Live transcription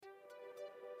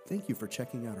Thank you for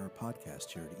checking out our podcast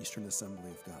here at Eastern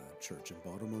Assembly of God Church in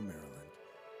Baltimore, Maryland.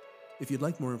 If you'd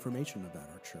like more information about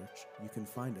our church, you can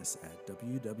find us at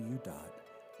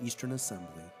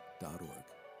www.easternassembly.org.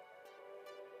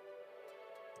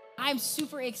 I'm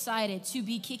super excited to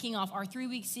be kicking off our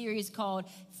 3-week series called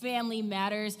Family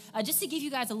Matters. Just to give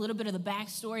you guys a little bit of the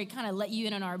backstory, kind of let you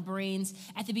in on our brains.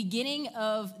 At the beginning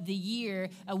of the year,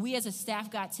 we as a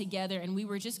staff got together and we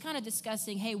were just kind of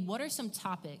discussing, hey, what are some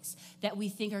topics that we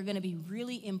think are going to be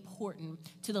really important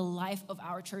to the life of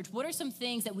our church? What are some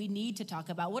things that we need to talk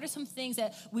about? What are some things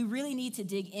that we really need to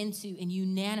dig into? And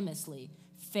unanimously,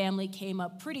 family came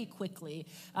up pretty quickly.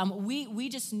 We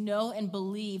just know and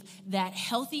believe that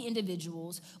healthy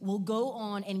individuals will go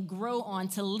on and grow on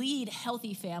to lead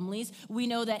healthy families. We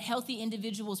know that healthy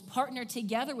individuals partner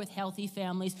together with healthy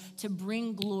families to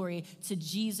bring glory to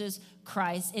Jesus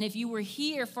Christ. And if you were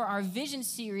here for our vision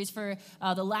series for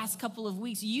the last couple of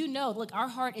weeks, you know, look, our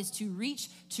heart is to reach,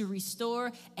 to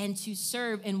restore, and to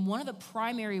serve. And one of the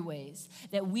primary ways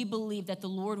that we believe that the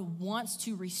Lord wants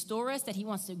to restore us, that he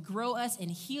wants to grow us and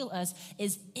heal us,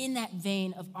 is in that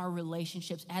vein of our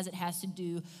relationships as it has to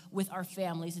do with our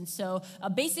families. And so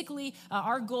basically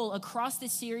our goal across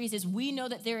this series is we know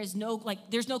that there's no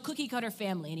cookie cutter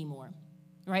family anymore.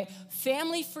 Right?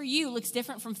 Family for you looks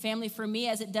different from family for me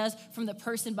as it does from the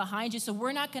person behind you. So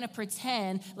we're not going to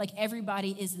pretend like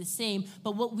everybody is the same.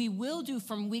 But what we will do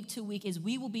from week to week is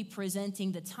we will be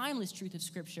presenting the timeless truth of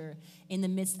Scripture in the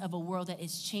midst of a world that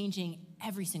is changing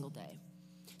every single day.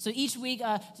 So each week,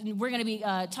 we're going to be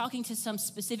talking to some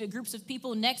specific groups of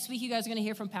people. Next week, you guys are going to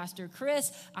hear from Pastor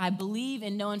Chris. I believe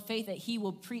and know in faith that he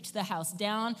will preach the house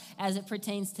down as it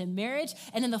pertains to marriage.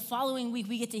 And then the following week,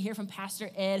 we get to hear from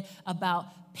Pastor Ed about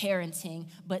parenting.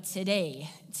 But today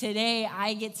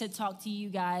I get to talk to you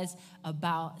guys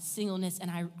about singleness, and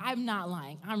I'm not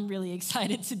lying. I'm really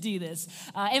excited to do this.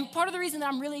 And part of the reason that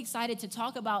I'm really excited to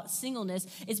talk about singleness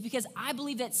is because I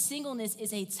believe that singleness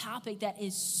is a topic that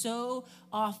is so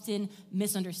often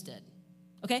misunderstood.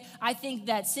 Okay, I think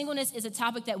that singleness is a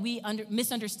topic that we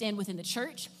misunderstand within the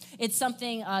church. It's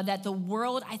something that the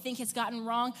world, I think, has gotten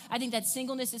wrong. I think that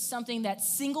singleness is something that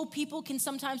single people can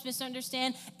sometimes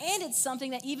misunderstand, and it's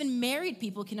something that even married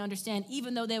people can understand,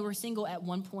 even though they were single at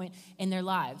one point in their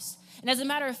lives. And as a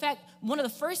matter of fact, one of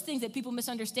the first things that people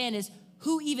misunderstand is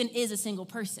who even is a single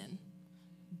person.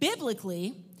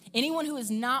 Biblically, anyone who is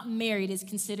not married is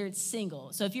considered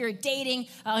single. So if you're dating,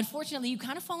 unfortunately, you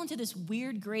kind of fall into this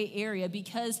weird gray area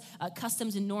because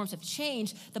customs and norms have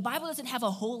changed. The Bible doesn't have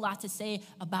a whole lot to say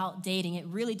about dating. It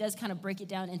really does kind of break it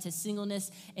down into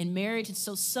singleness and marriage. And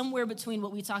so somewhere between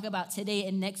what we talk about today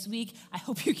and next week, I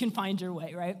hope you can find your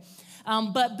way, right?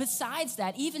 But besides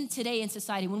that, even today in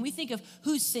society, when we think of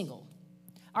who's single,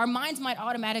 our minds might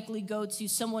automatically go to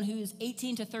someone who's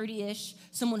 18 to 30-ish,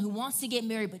 someone who wants to get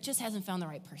married but just hasn't found the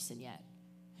right person yet.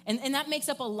 And that makes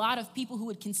up a lot of people who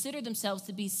would consider themselves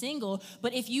to be single.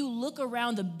 But if you look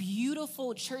around the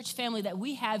beautiful church family that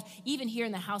we have, even here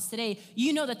in the house today,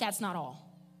 you know that that's not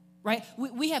all, right?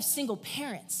 We have single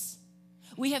parents.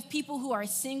 We have people who are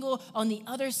single on the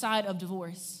other side of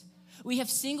divorce. We have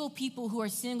single people who are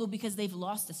single because they've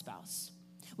lost a spouse.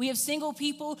 We have single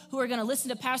people who are going to listen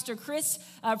to Pastor Chris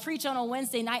preach on a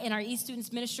Wednesday night in our East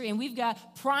Students Ministry, and we've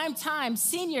got prime time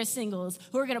senior singles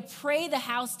who are going to pray the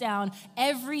house down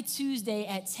every Tuesday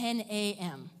at 10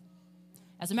 a.m.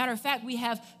 As a matter of fact, we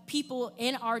have people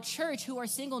in our church who are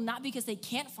single not because they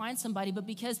can't find somebody, but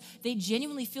because they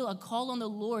genuinely feel a call on the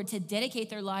Lord to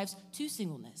dedicate their lives to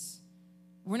singleness.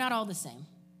 We're not all the same.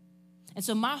 And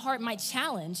so my heart, my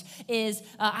challenge is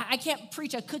I can't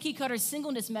preach a cookie cutter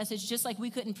singleness message just like we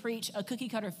couldn't preach a cookie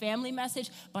cutter family message,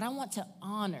 but I want to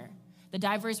honor the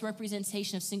diverse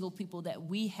representation of single people that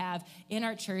we have in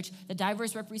our church, the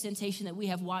diverse representation that we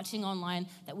have watching online,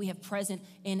 that we have present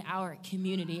in our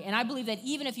community. And I believe that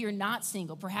even if you're not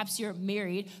single, perhaps you're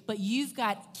married, but you've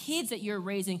got kids that you're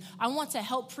raising, I want to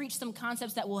help preach some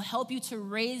concepts that will help you to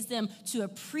raise them to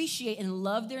appreciate and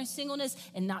love their singleness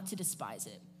and not to despise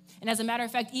it. And as a matter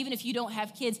of fact, even if you don't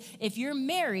have kids, if you're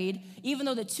married, even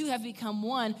though the two have become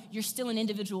one, you're still an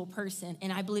individual person.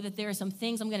 And I believe that there are some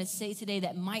things I'm going to say today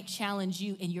that might challenge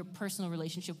you in your personal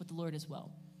relationship with the Lord as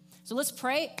well. So let's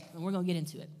pray, and we're going to get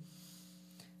into it.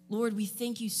 Lord, we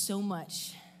thank you so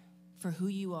much for who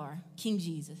you are, King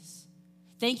Jesus.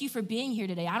 Thank you for being here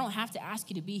today. I don't have to ask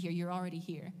you to be here. You're already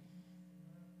here.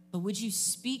 But would you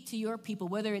speak to your people,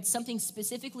 whether it's something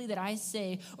specifically that I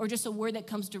say or just a word that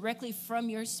comes directly from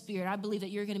your spirit? I believe that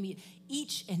you're going to meet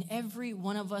each and every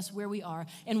one of us where we are.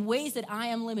 In ways that I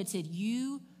am limited,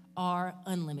 you are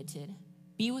unlimited.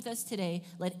 Be with us today.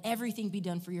 Let everything be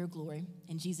done for your glory.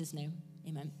 In Jesus' name,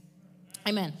 amen.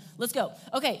 Amen. Let's go.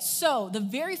 Okay, so the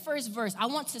very first verse, I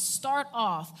want to start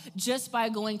off just by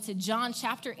going to John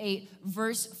chapter 8,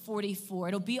 verse 44.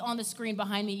 It'll be on the screen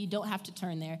behind me. You don't have to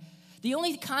turn there. The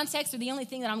only context or the only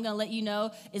thing that I'm going to let you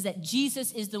know is that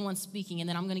Jesus is the one speaking, and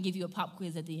then I'm going to give you a pop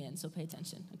quiz at the end, so pay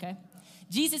attention, okay?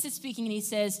 Jesus is speaking, and he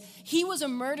says, he was a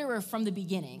murderer from the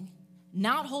beginning,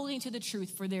 not holding to the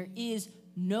truth, for there is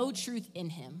no truth in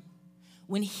him.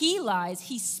 When he lies,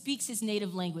 he speaks his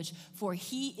native language, for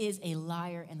he is a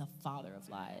liar and the father of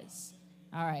lies.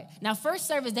 All right. Now, first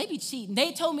service, they be cheating.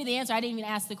 They told me the answer. I didn't even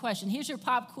ask the question. Here's your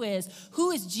pop quiz.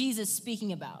 Who is Jesus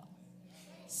speaking about?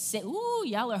 Ooh,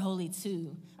 y'all are holy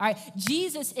too. All right.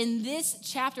 Jesus, in this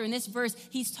chapter, in this verse,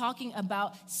 he's talking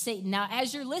about Satan. Now,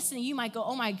 as you're listening, you might go,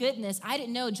 oh my goodness, I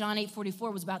didn't know John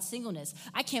 8:44 was about singleness.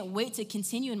 I can't wait to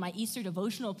continue in my Easter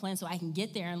devotional plan so I can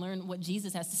get there and learn what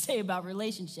Jesus has to say about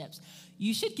relationships.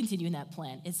 You should continue in that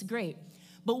plan. It's great.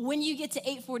 But when you get to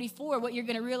 8:44, what you're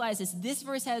going to realize is this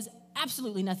verse has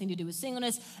absolutely nothing to do with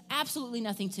singleness, absolutely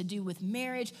nothing to do with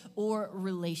marriage or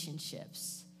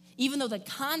relationships. Even though the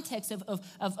context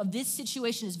of this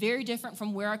situation is very different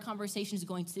from where our conversation is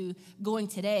going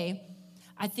today,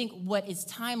 I think what is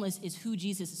timeless is who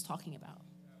Jesus is talking about.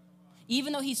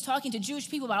 Even though he's talking to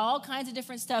Jewish people about all kinds of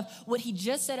different stuff, what he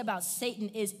just said about Satan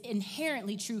is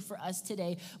inherently true for us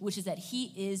today, which is that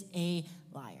he is a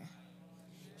liar.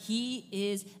 He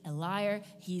is a liar.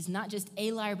 He's not just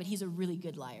a liar, but he's a really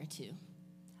good liar too.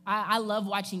 I love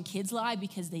watching kids lie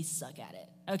because they suck at it.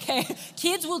 Okay,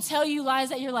 kids will tell you lies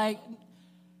that you're like,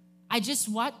 I just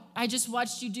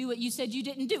watched you do what you said you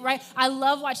didn't do, right? I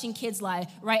love watching kids lie,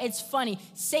 right? It's funny.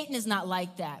 Satan is not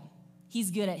like that. He's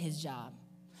good at his job.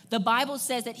 The Bible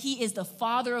says that he is the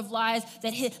father of lies,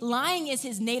 that lying is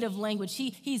his native language.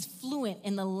 He's fluent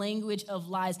in the language of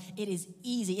lies. It is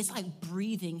easy. It's like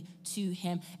breathing to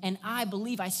him. And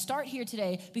I start here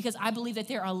today because I believe that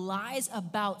there are lies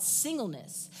about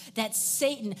singleness that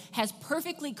Satan has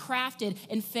perfectly crafted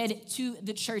and fed to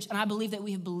the church. And I believe that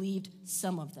we have believed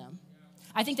some of them.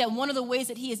 I think that one of the ways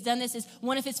that he has done this is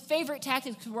one of his favorite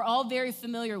tactics we're all very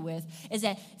familiar with is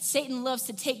that Satan loves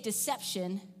to take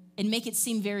deception and make it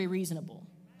seem very reasonable.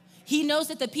 He knows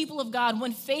that the people of God,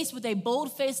 when faced with a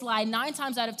bold-faced lie, 9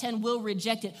 times out of 10 will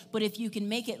reject it. But if you can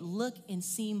make it look and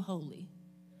seem holy,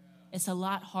 it's a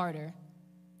lot harder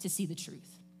to see the truth.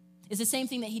 It's the same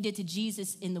thing that he did to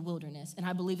Jesus in the wilderness, and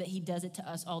I believe that he does it to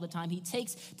us all the time. He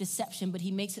takes deception, but he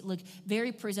makes it look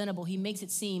very presentable. He makes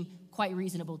it seem quite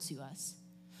reasonable to us.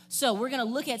 So we're going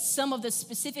to look at some of the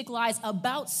specific lies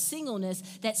about singleness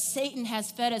that Satan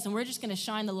has fed us, and we're just going to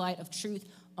shine the light of truth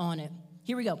on it.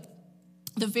 Here we go.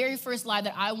 The very first lie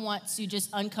that I want to just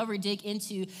uncover, dig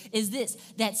into is this,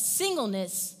 that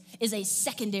singleness is a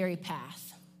secondary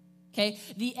path, okay?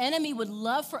 The enemy would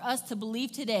love for us to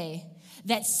believe today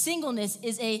that singleness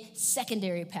is a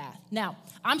secondary path. Now,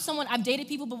 I've dated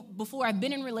people before, I've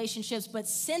been in relationships, but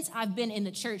since I've been in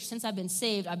the church, since I've been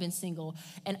saved, I've been single.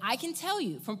 And I can tell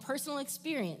you from personal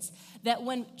experience that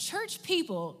when church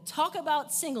people talk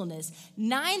about singleness,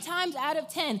 9 times out of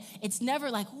 10, it's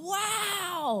never like,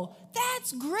 wow,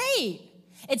 that's great.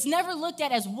 It's never looked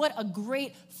at as what a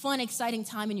great, fun, exciting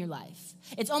time in your life.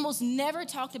 It's almost never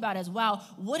talked about as, wow,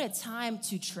 what a time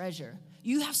to treasure.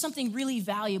 You have something really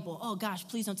valuable. Oh gosh,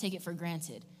 please don't take it for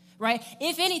granted, right?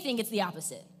 If anything, it's the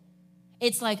opposite.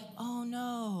 It's like, oh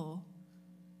no,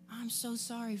 I'm so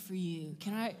sorry for you.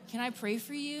 Can I pray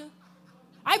for you?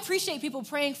 I appreciate people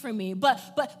praying for me,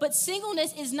 but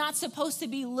singleness is not supposed to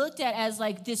be looked at as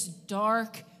like this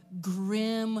dark,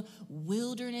 grim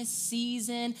wilderness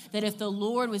season that if the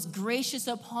Lord was gracious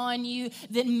upon you,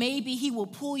 then maybe he will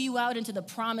pull you out into the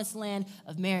promised land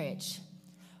of marriage.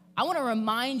 I want to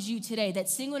remind you today that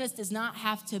singleness does not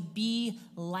have to be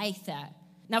like that.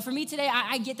 Now, for me today,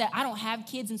 I get that I don't have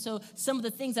kids, and so some of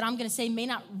the things that I'm going to say may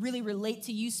not really relate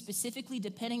to you specifically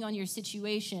depending on your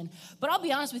situation. But I'll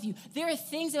be honest with you, there are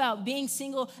things about being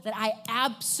single that I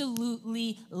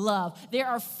absolutely love. There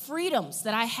are freedoms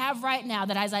that I have right now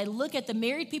that as I look at the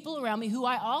married people around me who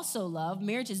I also love,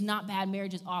 marriage is not bad,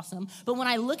 marriage is awesome. But when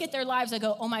I look at their lives, I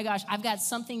go, oh my gosh, I've got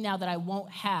something now that I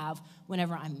won't have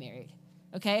whenever I'm married.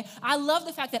 Okay? I love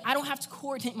the fact that I don't have to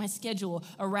coordinate my schedule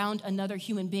around another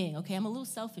human being, okay? I'm a little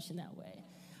selfish in that way.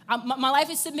 My life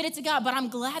is submitted to God, but I'm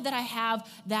glad that I have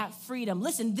that freedom.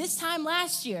 Listen, this time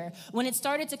last year, when it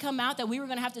started to come out that we were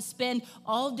going to have to spend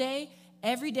all day,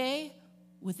 every day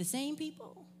with the same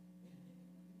people,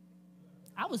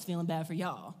 I was feeling bad for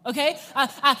y'all, okay?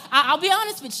 I'll be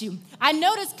honest with you. I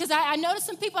noticed, because I noticed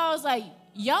some people, I was like,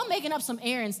 y'all making up some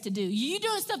errands to do. You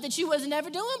doing stuff that you wasn't ever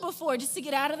doing before just to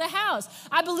get out of the house.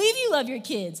 I believe you love your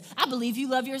kids. I believe you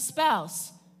love your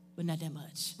spouse. but not that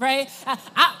much, right?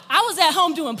 I was at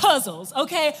home doing puzzles,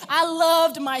 okay? I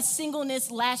loved my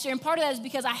singleness last year, and part of that is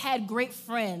because I had great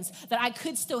friends that I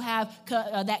could still have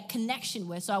that connection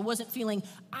with, so I wasn't feeling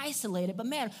isolated. But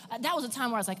man, that was a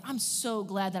time where I was like, I'm so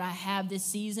glad that I have this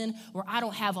season where I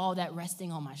don't have all that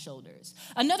resting on my shoulders.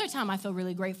 Another time I feel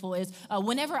really grateful is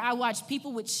whenever I watch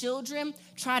people with children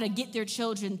try to get their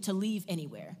children to leave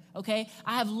anywhere, okay?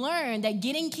 I have learned that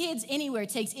getting kids anywhere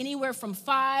takes anywhere from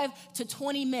 5 to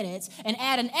 20 minutes, and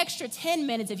add an extra 10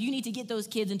 minutes if you need to get those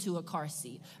kids into a car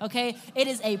seat, okay? It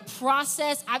is a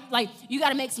process. You got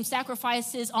to make some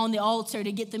sacrifices on the altar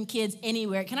to get them kids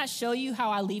anywhere. Can I show you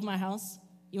how I leave my house?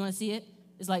 You want to see it?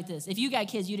 It's like this. If you got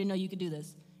kids, you didn't know you could do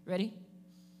this. Ready?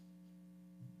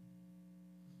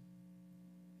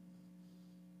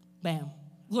 Bam.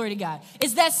 Glory to God.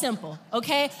 It's that simple,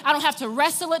 okay? I don't have to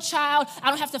wrestle a child. I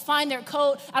don't have to find their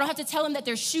coat. I don't have to tell them that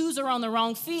their shoes are on the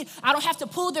wrong feet. I don't have to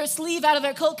pull their sleeve out of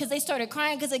their coat because they started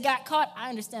crying because it got caught. I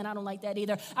understand. I don't like that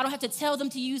either. I don't have to tell them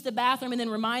to use the bathroom and then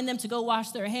remind them to go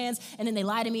wash their hands, and then they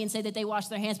lie to me and say that they washed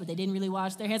their hands, but they didn't really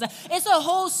wash their hands. It's a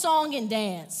whole song and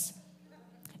dance.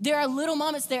 There are little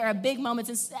moments, there are big moments,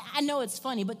 and I know it's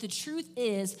funny, but the truth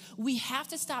is we have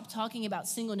to stop talking about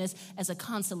singleness as a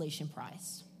consolation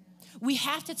prize. We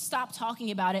have to stop talking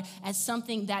about it as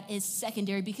something that is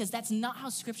secondary, because that's not how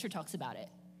Scripture talks about it.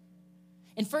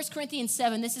 In 1 Corinthians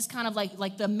 7, this is kind of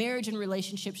like the marriage and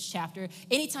relationships chapter.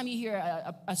 Anytime you hear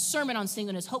a sermon on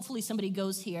singleness, hopefully somebody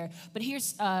goes here. But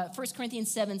here's 1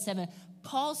 Corinthians 7:7.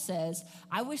 Paul says,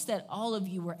 I wish that all of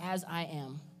you were as I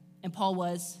am. And Paul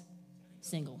was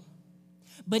single.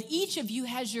 But each of you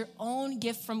has your own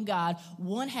gift from God.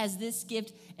 One has this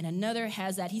gift and another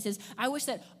has that. He says, I wish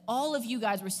that all of you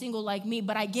guys were single like me,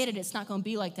 but I get it. It's not going to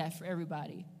be like that for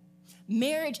everybody.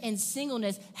 Marriage and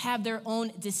singleness have their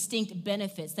own distinct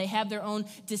benefits. They have their own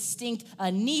distinct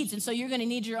needs. And so you're going to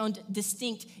need your own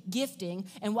distinct gifting.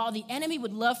 And while the enemy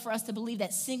would love for us to believe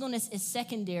that singleness is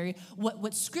secondary,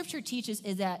 what Scripture teaches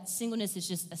is that singleness is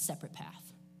just a separate path.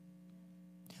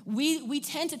 We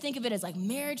tend to think of it as like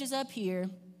marriage is up here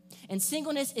and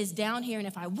singleness is down here. And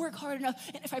if I work hard enough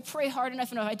and if I pray hard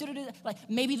enough and if I do like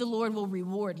maybe the Lord will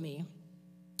reward me.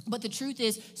 But the truth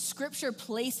is Scripture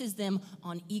places them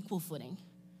on equal footing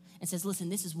and says, listen,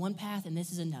 this is one path and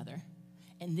this is another.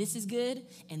 And this is good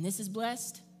and this is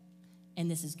blessed and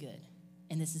this is good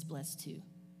and this is blessed too.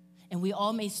 And we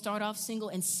all may start off single,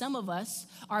 and some of us,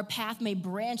 our path may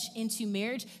branch into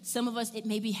marriage. Some of us, it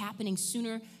may be happening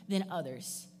sooner than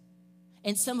others.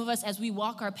 And some of us, as we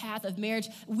walk our path of marriage,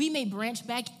 we may branch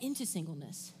back into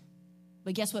singleness.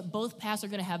 But guess what? Both paths are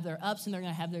going to have their ups and they're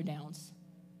going to have their downs.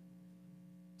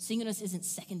 Singleness isn't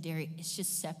secondary, it's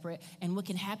just separate. And what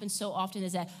can happen so often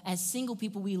is that as single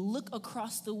people, we look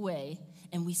across the way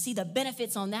and we see the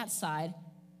benefits on that side.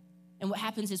 And what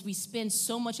happens is we spend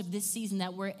so much of this season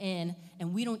that we're in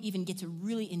and we don't even get to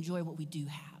really enjoy what we do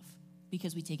have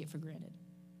because we take it for granted.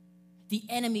 The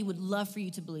enemy would love for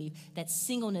you to believe that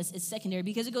singleness is secondary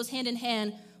because it goes hand in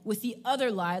hand with the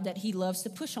other lie that he loves to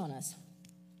push on us.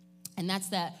 And that's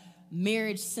that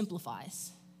marriage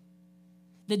simplifies.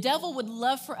 The devil would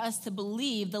love for us to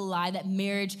believe the lie that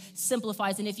marriage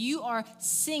simplifies. And if you are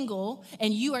single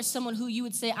and you are someone who you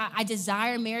would say, I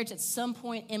desire marriage at some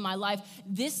point in my life,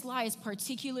 this lie is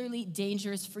particularly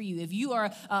dangerous for you. If you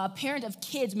are a parent of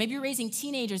kids, maybe you're raising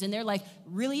teenagers and they're like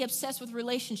really obsessed with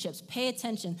relationships, pay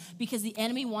attention, because the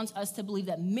enemy wants us to believe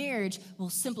that marriage will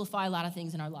simplify a lot of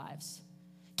things in our lives.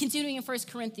 Continuing in 1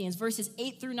 Corinthians, verses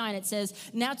 8-9, it says,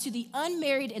 now to the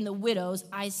unmarried and the widows,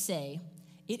 I say,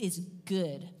 it is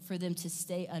good for them to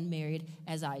stay unmarried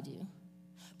as I do.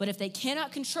 But if they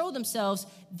cannot control themselves,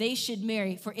 they should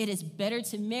marry, for it is better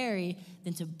to marry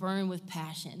than to burn with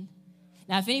passion.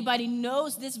 Now, if anybody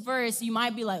knows this verse, you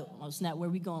might be like, oh, snap, where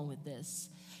are we going with this?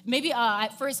 Maybe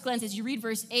at first glance, as you read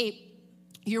verse 8,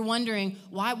 you're wondering,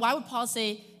 why would Paul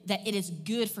say that it is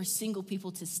good for single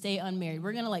people to stay unmarried?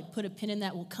 We're going to put a pin in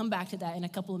that. We'll come back to that in a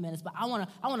couple of minutes, but I want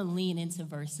to lean into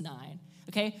verse 9.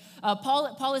 Okay,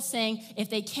 Paul is saying if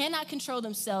they cannot control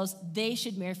themselves, they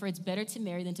should marry, for it's better to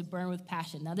marry than to burn with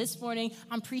passion. Now, this morning,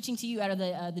 I'm preaching to you out of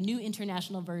the New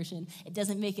International Version. It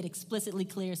doesn't make it explicitly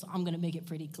clear, so I'm going to make it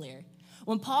pretty clear.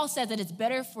 When Paul says that it's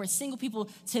better for single people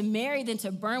to marry than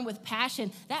to burn with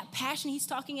passion, that passion he's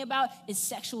talking about is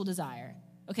sexual desire.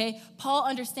 Okay, Paul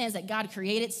understands that God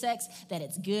created sex, that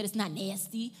it's good, it's not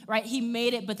nasty, right? He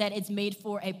made it, but that it's made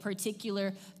for a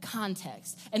particular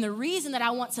context. And the reason that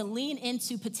I want to lean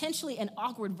into potentially an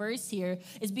awkward verse here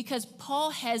is because Paul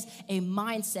has a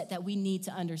mindset that we need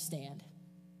to understand.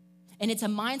 And it's a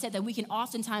mindset that we can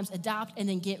oftentimes adopt and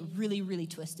then get really, really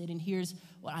twisted. And here's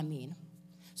what I mean.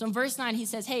 So in verse 9, he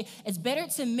says, hey, it's better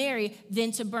to marry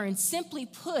than to burn. Simply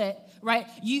put, right,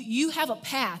 you have a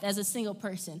path as a single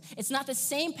person. It's not the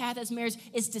same path as marriage.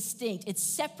 It's distinct. It's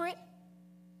separate,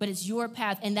 but it's your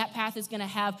path. And that path is going to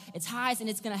have its highs and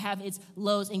it's going to have its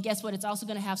lows. And guess what? It's also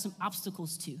going to have some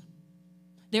obstacles too.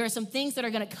 There are some things that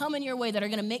are going to come in your way that are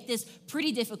going to make this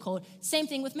pretty difficult. Same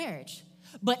thing with marriage.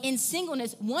 But in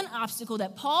singleness, one obstacle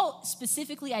that Paul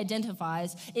specifically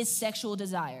identifies is sexual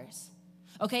desires.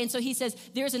 Okay, and so he says,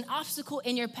 there's an obstacle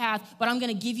in your path, but I'm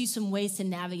going to give you some ways to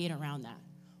navigate around that.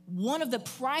 One of the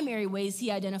primary ways he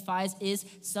identifies is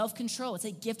self-control. It's a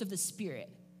gift of the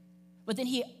Spirit. But then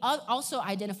he also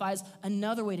identifies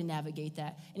another way to navigate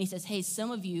that. And he says, hey, some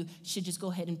of you should just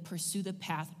go ahead and pursue the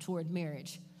path toward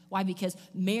marriage. Why? Because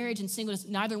marriage and singleness,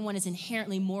 neither one is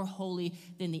inherently more holy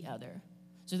than the other.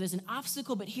 So there's an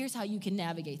obstacle, but here's how you can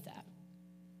navigate that.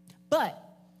 But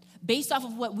based off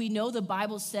of what we know the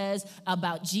Bible says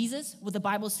about Jesus, what the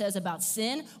Bible says about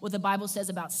sin, what the Bible says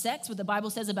about sex, what the Bible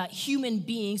says about human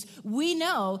beings, we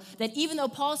know that even though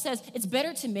Paul says it's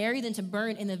better to marry than to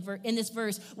burn in this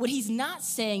verse, what he's not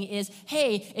saying is,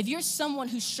 hey, if you're someone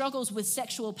who struggles with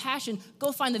sexual passion,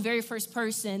 go find the very first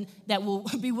person that will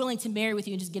be willing to marry with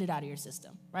you and just get it out of your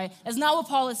system, right? That's not what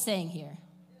Paul is saying here.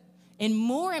 And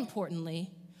more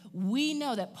importantly, we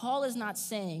know that Paul is not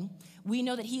saying, we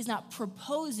know that he's not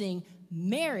proposing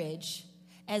marriage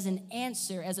as an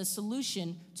answer, as a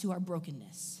solution to our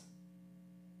brokenness.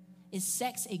 Is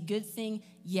sex a good thing?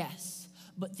 Yes.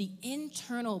 But the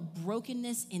internal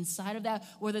brokenness inside of that,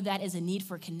 whether that is a need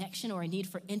for connection or a need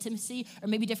for intimacy, or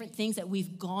maybe different things that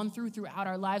we've gone through throughout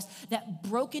our lives, that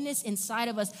brokenness inside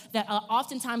of us that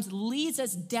oftentimes leads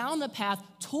us down the path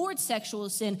towards sexual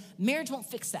sin, marriage won't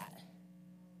fix that.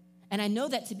 And I know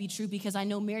that to be true because I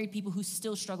know married people who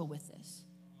still struggle with this.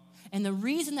 And the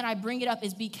reason that I bring it up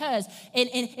is because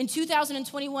in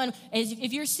 2021,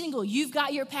 if you're single, you've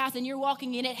got your path and you're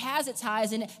walking in. It has its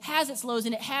highs and it has its lows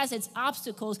and it has its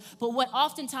obstacles. But what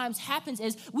oftentimes happens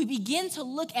is we begin to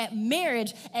look at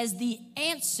marriage as the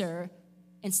answer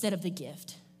instead of the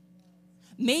gift.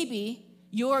 Maybe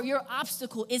your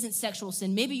obstacle isn't sexual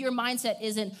sin. Maybe your mindset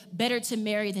isn't better to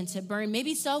marry than to burn.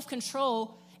 Maybe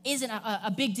self-control isn't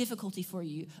a big difficulty for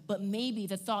you, but maybe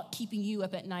the thought keeping you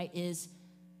up at night is,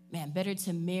 man, better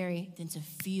to marry than to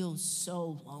feel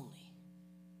so lonely.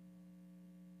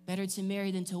 Better to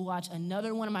marry than to watch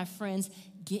another one of my friends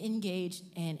get engaged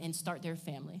and start their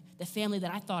family, the family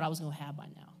that I thought I was going to have by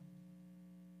now.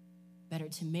 Better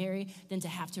to marry than to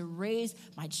have to raise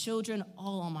my children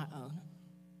all on my own.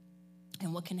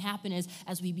 And what can happen is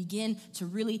as we begin to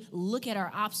really look at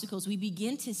our obstacles, we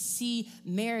begin to see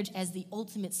marriage as the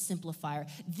ultimate simplifier.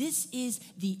 This is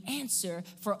the answer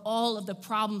for all of the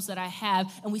problems that I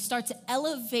have. And we start to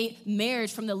elevate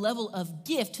marriage from the level of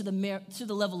gift to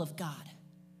the level of God.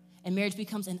 And marriage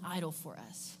becomes an idol for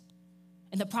us.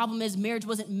 And the problem is marriage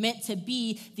wasn't meant to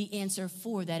be the answer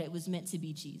for that. It was meant to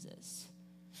be Jesus.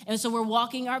 And so we're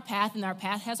walking our path, and our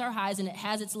path has our highs, and it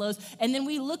has its lows. And then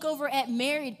we look over at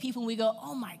married people, and we go,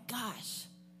 oh, my gosh,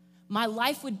 my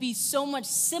life would be so much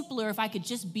simpler if I could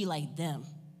just be like them.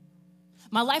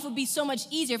 My life would be so much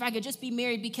easier if I could just be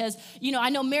married because,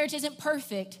 I know marriage isn't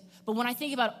perfect, but when I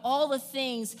think about all the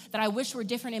things that I wish were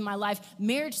different in my life,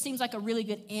 marriage seems like a really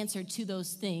good answer to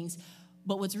those things.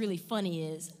 But what's really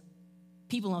funny is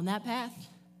people on that path,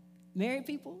 married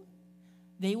people,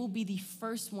 they will be the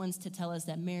first ones to tell us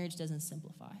that marriage doesn't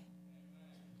simplify.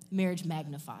 Marriage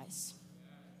magnifies.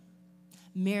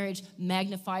 Marriage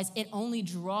magnifies. It only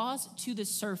draws to the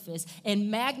surface and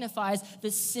magnifies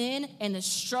the sin and the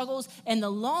struggles and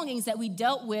the longings that we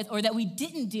dealt with or that we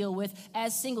didn't deal with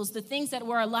as singles. The things that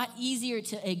were a lot easier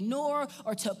to ignore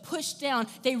or to push down,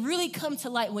 they really come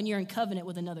to light when you're in covenant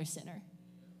with another sinner.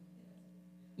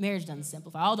 Marriage doesn't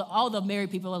simplify. All the married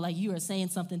people are like, you are saying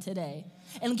something today.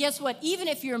 And guess what? Even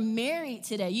if you're married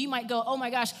today, you might go, oh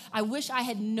my gosh, I wish I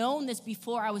had known this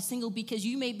before I was single, because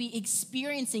you may be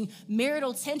experiencing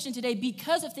marital tension today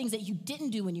because of things that you didn't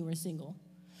do when you were single.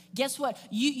 Guess what?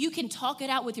 You can talk it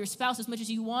out with your spouse as much as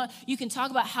you want. You can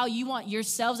talk about how you want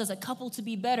yourselves as a couple to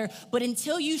be better. But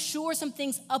until you shore some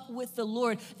things up with the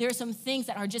Lord, there are some things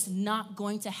that are just not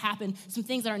going to happen. Some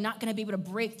things that are not going to be able to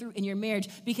break through in your marriage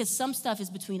because some stuff is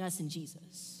between us and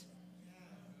Jesus.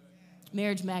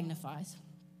 Marriage magnifies.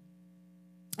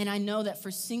 And I know that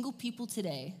for single people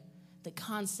today, the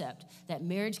concept that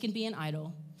marriage can be an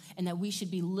idol and that we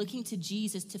should be looking to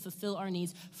Jesus to fulfill our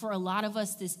needs, for a lot of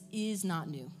us, this is not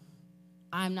new.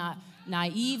 I'm not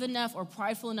naive enough or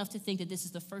prideful enough to think that this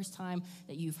is the first time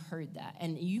that you've heard that.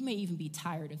 And you may even be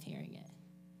tired of hearing it.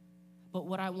 But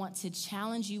what I want to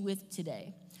challenge you with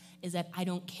today is that I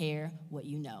don't care what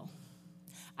you know.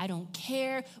 I don't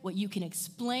care what you can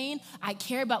explain. I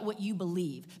care about what you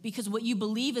believe, because what you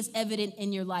believe is evident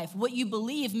in your life. What you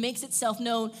believe makes itself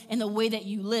known in the way that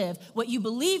you live. What you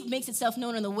believe makes itself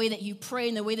known in the way that you pray,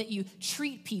 in the way that you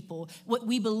treat people. What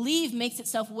we believe makes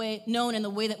itself known in the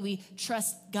way that we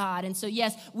trust God. And so,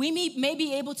 yes, we may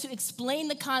be able to explain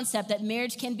the concept that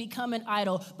marriage can become an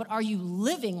idol, but are you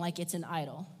living like it's an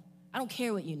idol? I don't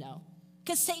care what you know,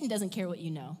 because Satan doesn't care what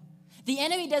you know. The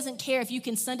enemy doesn't care if you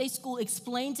can Sunday school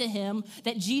explain to him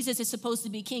that Jesus is supposed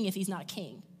to be king if he's not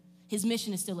king. His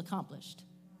mission is still accomplished.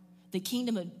 The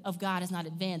kingdom of God is not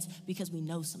advanced because we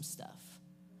know some stuff.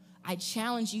 I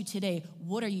challenge you today,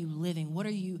 what are you living? What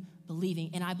are you believing?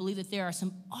 And I believe that there are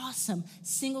some awesome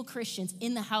single Christians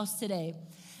in the house today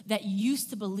that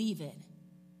used to believe it,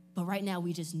 but right now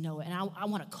we just know it. And I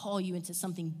want to call you into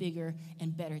something bigger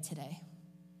and better today.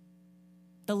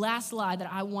 The last lie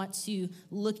that I want to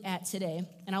look at today,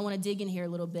 and I want to dig in here a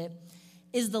little bit,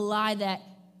 is the lie that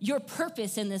your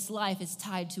purpose in this life is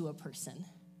tied to a person.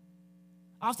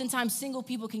 Oftentimes, single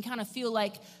people can kind of feel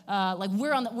like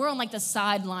we're on like the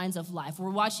sidelines of life. We're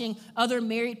watching other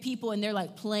married people, and they're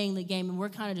like playing the game, and we're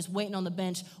kind of just waiting on the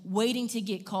bench, waiting to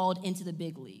get called into the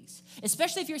big leagues.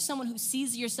 Especially if you're someone who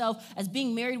sees yourself as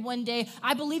being married one day,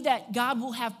 I believe that God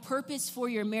will have purpose for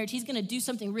your marriage. He's going to do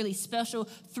something really special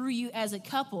through you as a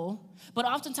couple. But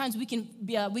oftentimes we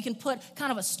can put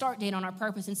kind of a start date on our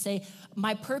purpose and say,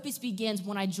 my purpose begins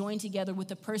when I join together with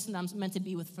the person I'm meant to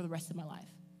be with for the rest of my life.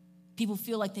 People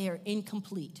feel like they are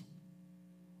incomplete.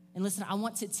 And listen, I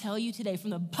want to tell you today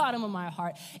from the bottom of my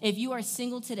heart, if you are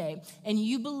single today and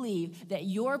you believe that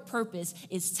your purpose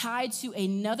is tied to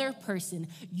another person,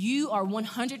 you are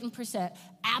 100%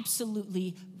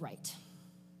 absolutely right.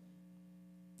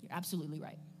 You're absolutely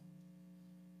right.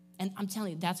 And I'm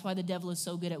telling you, that's why the devil is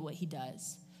so good at what he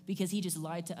does, because he just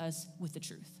lied to us with the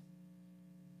truth.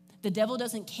 The devil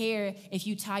doesn't care if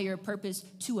you tie your purpose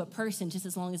to a person, just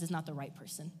as long as it's not the right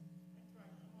person.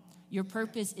 Your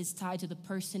purpose is tied to the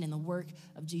person and the work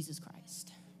of Jesus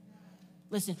Christ.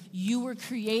 Listen, you were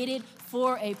created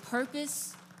for a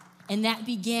purpose, and that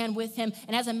began with him.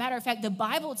 And as a matter of fact, the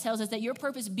Bible tells us that your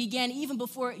purpose began even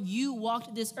before you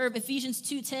walked this earth. Ephesians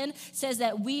 2:10 says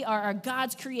that we are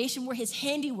God's creation. We're his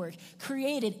handiwork,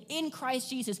 created in Christ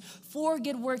Jesus for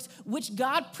good works, which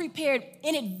God prepared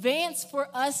in advance for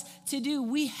us to do.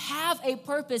 We have a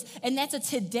purpose, and that's a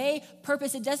today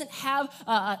purpose. It doesn't have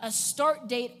a start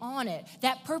date on it.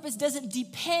 That purpose doesn't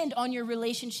depend on your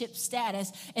relationship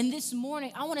status. And this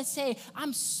morning, I want to say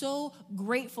I'm so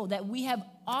grateful that we have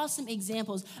awesome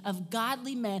examples of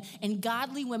godly men and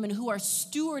godly women who are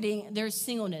stewarding their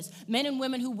singleness. Men and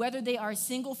women who, whether they are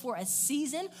single for a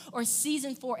season or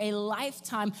season for a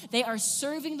lifetime, they are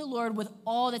serving the Lord with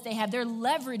all that they have. They're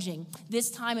leveraging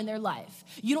this time in their life.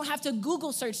 You don't have to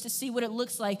Google search to see what it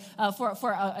looks like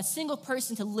for a single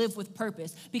person to live with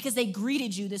purpose, because they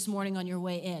greeted you this morning on your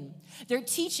way in. They're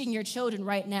teaching your children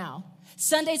right now.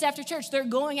 Sundays after church, they're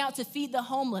going out to feed the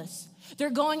homeless.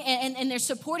 They're going and they're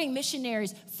supporting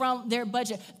missionaries from their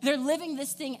budget. They're living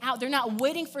this thing out. They're not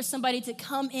waiting for somebody to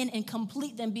come in and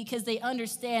complete them, because they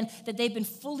understand that they've been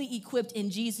fully equipped in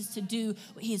Jesus to do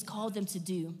what he has called them to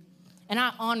do. And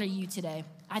I honor you today.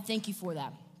 I thank you for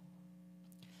that.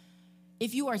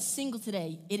 If you are single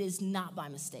today, it is not by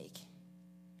mistake.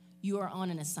 You are on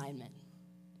an assignment.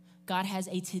 God has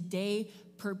a today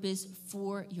purpose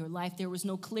for your life. There was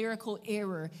no clerical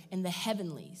error in the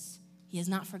heavenlies. He has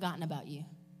not forgotten about you.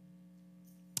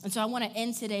 And so I want to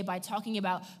end today by talking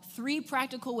about 3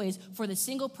 practical ways for the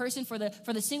single person, for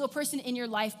the single person in your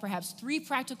life, perhaps 3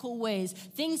 practical ways,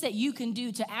 things that you can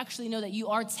do to actually know that you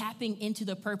are tapping into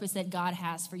the purpose that God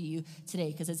has for you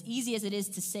today. Because as easy as it is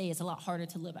to say, it's a lot harder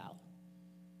to live out.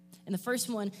 And the first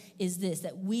one is this,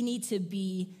 that we need to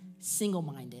be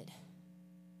single-minded.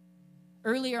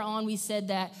 Earlier on, we said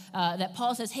that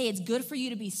Paul says, hey, it's good for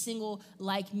you to be single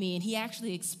like me. And he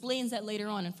actually explains that later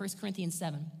on in 1 Corinthians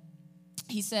 7.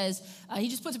 He says, he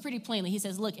just puts it pretty plainly. He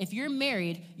says, look, if you're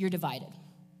married, you're divided.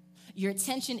 Your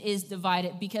attention is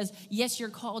divided because, yes, you're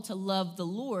called to love the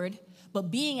Lord,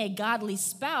 but being a godly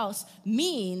spouse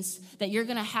means that you're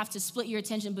going to have to split your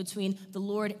attention between the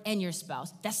Lord and your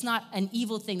spouse. That's not an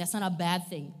evil thing. That's not a bad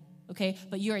thing. Okay,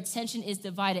 but your attention is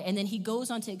divided. And then he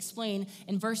goes on to explain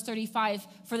in verse 35,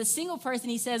 for the single person,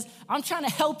 he says, I'm trying to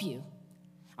help you.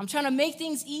 I'm trying to make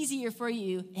things easier for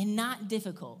you and not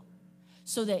difficult,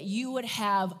 so that you would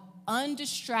have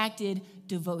undistracted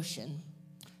devotion,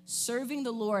 serving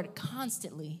the Lord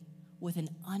constantly with an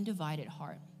undivided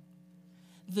heart.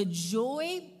 The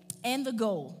joy and the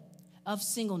goal of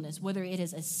singleness, whether it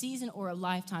is a season or a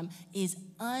lifetime, is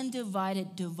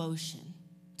undivided devotion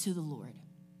to the Lord.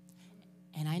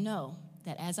 And I know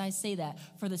that as I say that,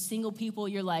 for the single people,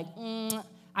 you're like,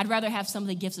 I'd rather have some of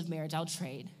the gifts of marriage. I'll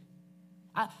trade.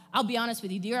 I'll be honest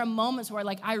with you. There are moments where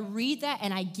like I read that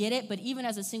and I get it, but even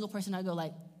as a single person, I go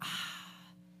like,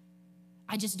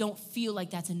 I just don't feel like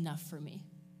that's enough for me.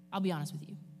 I'll be honest with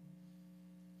you.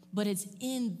 But it's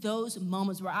in those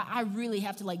moments where I really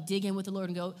have to like dig in with the Lord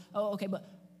and go, oh, okay, but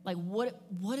like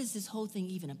what is this whole thing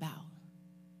even about?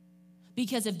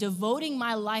 Because if devoting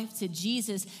my life to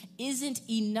Jesus isn't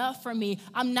enough for me,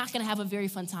 I'm not going to have a very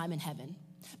fun time in heaven.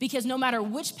 Because no matter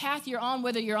which path you're on,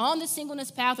 whether you're on the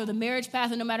singleness path or the marriage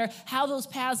path, and no matter how those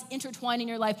paths intertwine in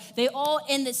your life, they all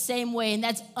end the same way, and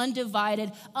that's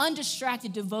undivided,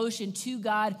 undistracted devotion to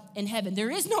God in heaven. There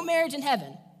is no marriage in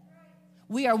heaven.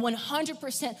 We are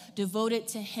 100% devoted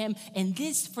to him, and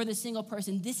this, for the single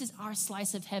person, this is our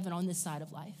slice of heaven on this side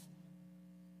of life.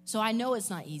 So I know it's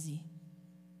not easy,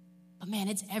 but man,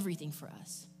 it's everything for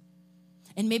us.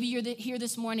 And maybe you're here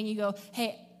this morning, you go,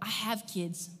 hey, I have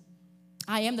kids.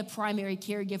 I am the primary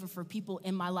caregiver for people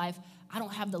in my life. I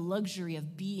don't have the luxury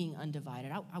of being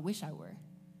undivided. I wish I were.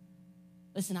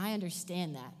 Listen, I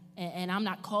understand that. And I'm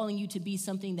not calling you to be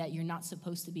something that you're not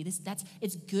supposed to be.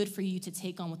 It's good for you to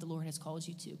take on what the Lord has called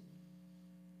you to.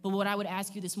 But what I would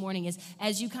ask you this morning is,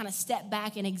 as you kind of step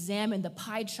back and examine the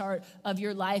pie chart of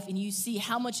your life and you see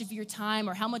how much of your time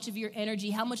or how much of your energy,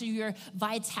 how much of your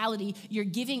vitality you're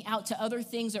giving out to other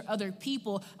things or other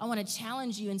people, I want to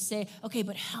challenge you and say, okay,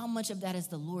 but how much of that is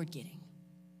the Lord getting?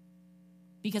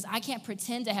 Because I can't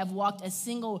pretend to have walked a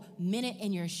single minute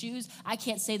in your shoes. I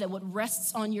can't say that what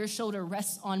rests on your shoulder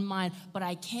rests on mine, but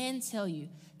I can tell you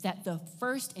that the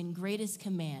first and greatest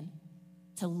command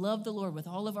to love the Lord with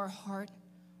all of our heart,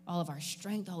 all of our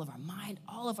strength, all of our mind,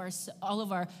 all of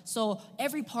our soul,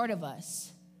 every part of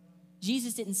us.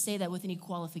 Jesus didn't say that with any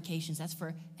qualifications. That's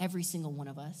for every single one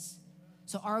of us.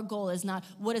 So our goal is not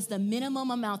what is the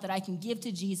minimum amount that I can give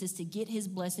to Jesus to get his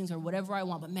blessings or whatever I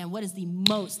want, but man, what is the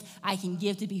most I can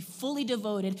give to be fully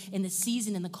devoted in the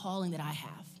season and the calling that I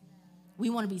have? We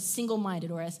want to be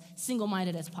single-minded, or as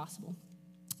single-minded as possible.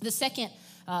 The second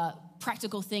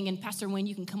practical thing, and Pastor Wayne,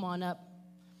 you can come on up.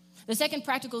 The second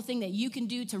practical thing that you can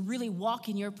do to really walk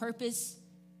in your purpose,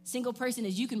 single person,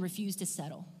 is you can refuse to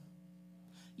settle.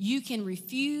 You can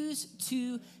refuse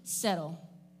to settle.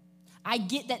 I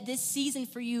get that this season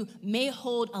for you may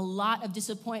hold a lot of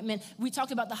disappointment. We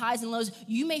talked about the highs and lows.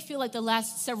 You may feel like the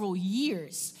last several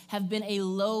years have been a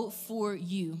low for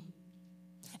you.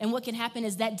 And what can happen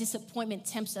is that disappointment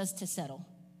tempts us to settle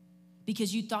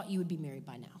because you thought you would be married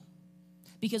by now.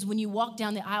 Because when you walked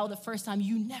down the aisle the first time,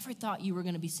 you never thought you were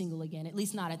going to be single again, at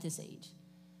least not at this age.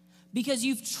 Because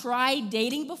you've tried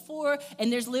dating before,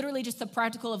 and there's literally just the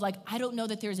practical of like, I don't know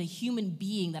that there's a human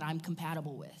being that I'm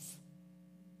compatible with.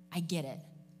 I get it.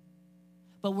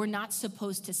 But we're not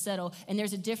supposed to settle, and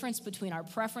there's a difference between our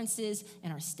preferences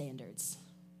and our standards,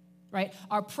 right?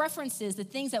 Our preferences, the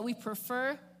things that we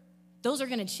prefer, those are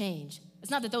going to change. It's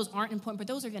not that those aren't important, but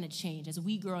those are going to change as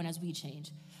we grow and as we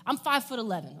change. I'm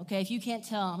 5'11", okay? If you can't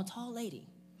tell, I'm a tall lady.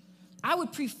 I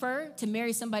would prefer to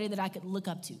marry somebody that I could look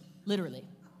up to, literally,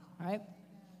 all right?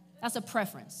 That's a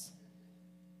preference.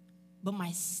 But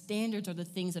my standards are the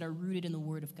things that are rooted in the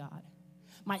Word of God.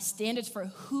 My standards for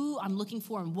who I'm looking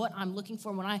for and what I'm looking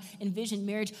for when I envision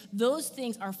marriage, those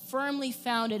things are firmly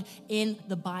founded in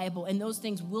the Bible, and those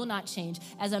things will not change.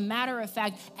 As a matter of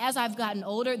fact, as I've gotten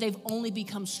older, they've only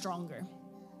become stronger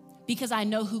because I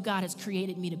know who God has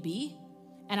created me to be,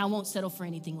 and I won't settle for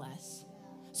anything less.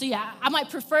 So yeah, I might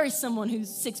prefer someone who's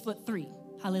 6'3",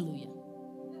 hallelujah.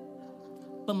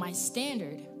 But my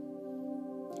standard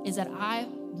is that I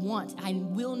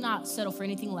will not settle for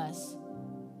anything less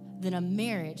than a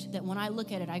marriage that when I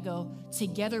look at it, I go,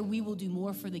 together we will do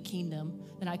more for the kingdom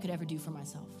than I could ever do for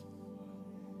myself.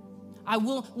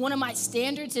 One of my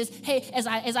standards is, hey, as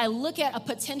I look at a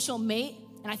potential mate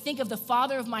and I think of the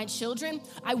father of my children,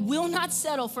 I will not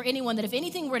settle for anyone that if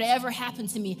anything were to ever happen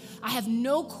to me, I have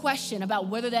no question about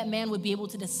whether that man would be able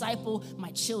to disciple my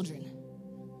children.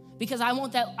 Because I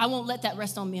won't let that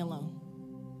rest on me alone.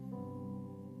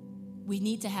 We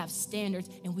need to have standards,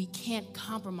 and we can't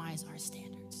compromise our standards.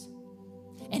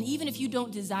 And even if you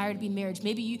don't desire to be married,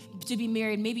 maybe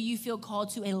you feel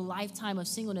called to a lifetime of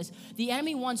singleness. The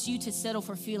enemy wants you to settle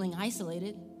for feeling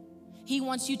isolated. He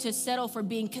wants you to settle for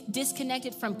being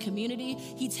disconnected from community.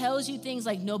 He tells you things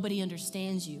like nobody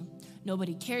understands you.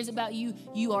 Nobody cares about you.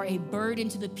 You are a burden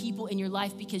to the people in your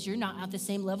life because you're not at the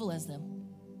same level as them.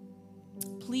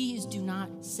 Please do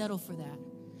not settle for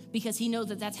that because he knows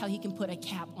that that's how he can put a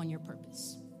cap on your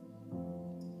purpose.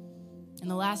 And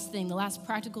the last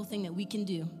practical thing that we can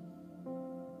do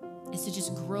is to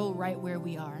just grow right where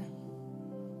we are.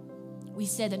 we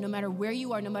said that no matter where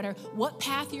you are, no matter what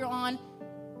path you're on,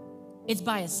 it's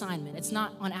by assignment. It's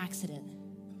not on accident.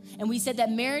 And we said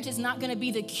that marriage is not going to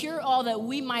be the cure-all that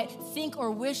we might think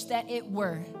or wish that it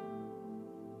were.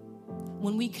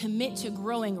 When we commit to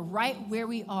growing right where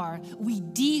we are, we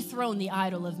dethrone the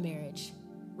idol of marriage,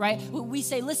 right? We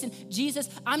say, listen, Jesus,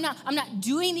 I'm not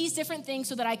doing these different things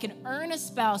so that I can earn a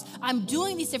spouse. I'm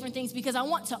doing these different things because I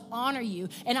want to honor you.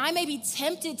 And I may be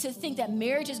tempted to think that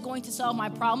marriage is going to solve my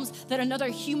problems, that another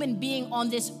human being on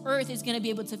this earth is going to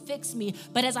be able to fix me.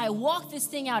 But as I walk this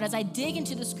thing out, as I dig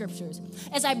into the scriptures,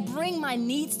 as I bring my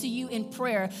needs to you in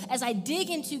prayer, as I dig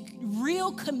into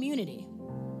real community,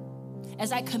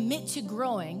 as I commit to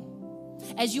growing,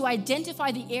 as you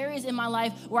identify the areas in my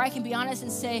life where I can be honest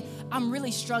and say, I'm really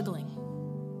struggling.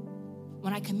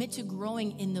 When I commit to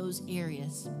growing in those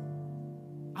areas,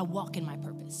 I walk in my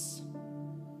purpose.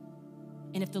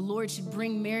 And if the Lord should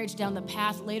bring marriage down the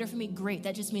path later for me, great.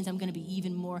 That just means I'm going to be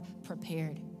even more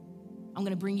prepared. I'm going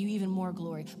to bring you even more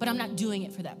glory. But I'm not doing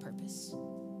it for that purpose.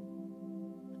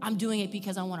 I'm doing it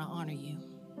because I want to honor you.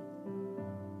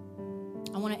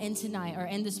 I want to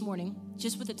end this morning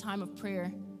just with a time of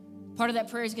prayer. Part of that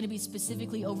prayer is going to be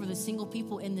specifically over the single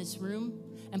people in this room.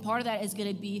 And part of that is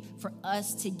going to be for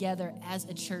us together as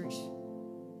a church.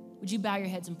 Would you bow your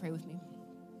heads and pray with me?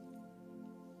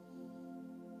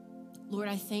 Lord,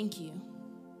 I thank you.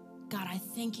 God, I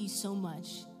thank you so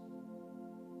much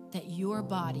that your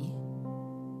body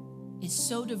is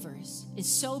so diverse,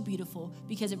 is so beautiful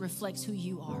because it reflects who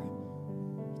you are.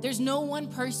 There's no one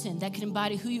person that can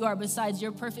embody who you are besides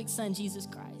your perfect Son, Jesus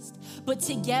Christ. But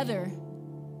together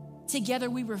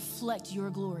we reflect your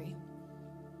glory.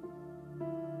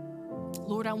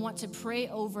 Lord, I want to pray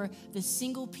over the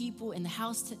single people in the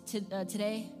house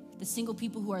today, the single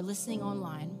people who are listening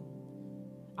online.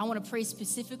 I want to pray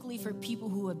specifically for people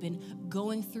who have been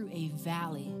going through a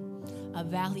valley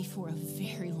for a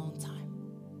very long time.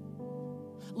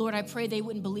 Lord, I pray they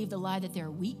wouldn't believe the lie that they're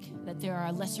weak, that they are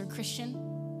a lesser Christian.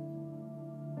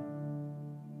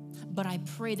 But I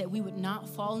pray that we would not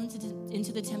fall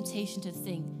into the temptation to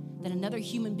think that another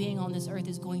human being on this earth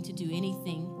is going to do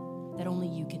anything that only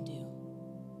you can do.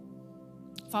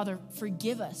 Father,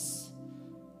 forgive us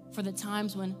for the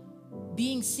times when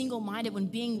being single-minded, when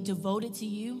being devoted to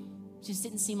you just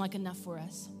didn't seem like enough for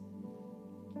us.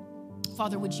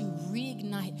 Father, would you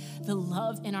reignite the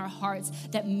love in our hearts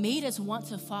that made us want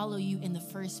to follow you in the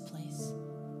first place?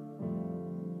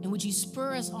 And would you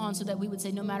spur us on so that we would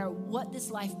say, no matter what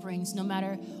this life brings, no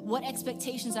matter what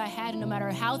expectations I had, and no matter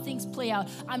how things play out,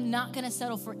 I'm not going to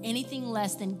settle for anything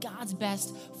less than God's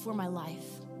best for my life.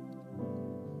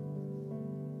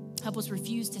 Help us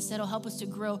refuse to settle. Help us to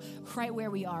grow right where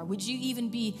we are. Would you even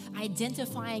be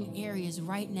identifying areas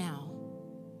right now,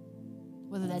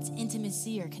 whether that's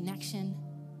intimacy or connection,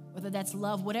 whether that's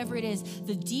love, whatever it is,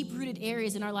 the deep-rooted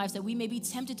areas in our lives that we may be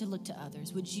tempted to look to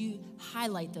others. Would you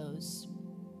highlight those?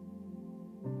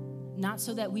 Not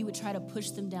so that we would try to push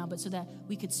them down, but so that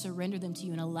we could surrender them to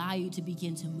you and allow you to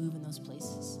begin to move in those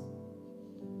places.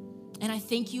 And I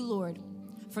thank you, Lord,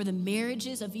 for the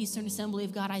marriages of Eastern Assembly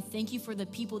of God. I thank you for the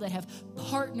people that have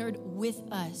partnered with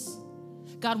us.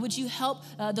 God, would you help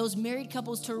those married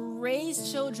couples to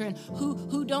raise children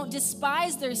who don't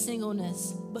despise their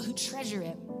singleness, but who treasure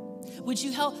it? Would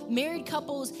you help married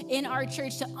couples in our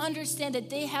church to understand that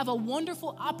they have a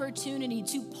wonderful opportunity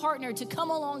to partner, to come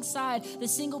alongside the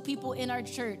single people in our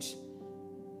church,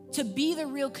 to be the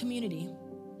real community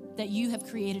that you have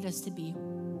created us to be?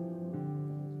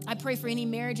 I pray for any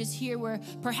marriages here where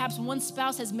perhaps one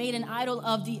spouse has made an idol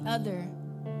of the other.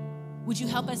 Would you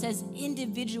help us as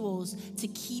individuals to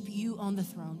keep you on the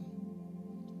throne?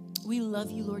 We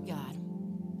love you, Lord God.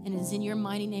 And it is in your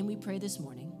mighty name we pray this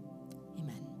morning.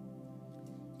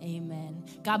 Amen.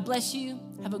 God bless you.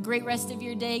 Have a great rest of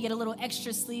your day. Get a little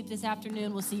extra sleep this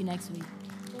afternoon. We'll see you next week.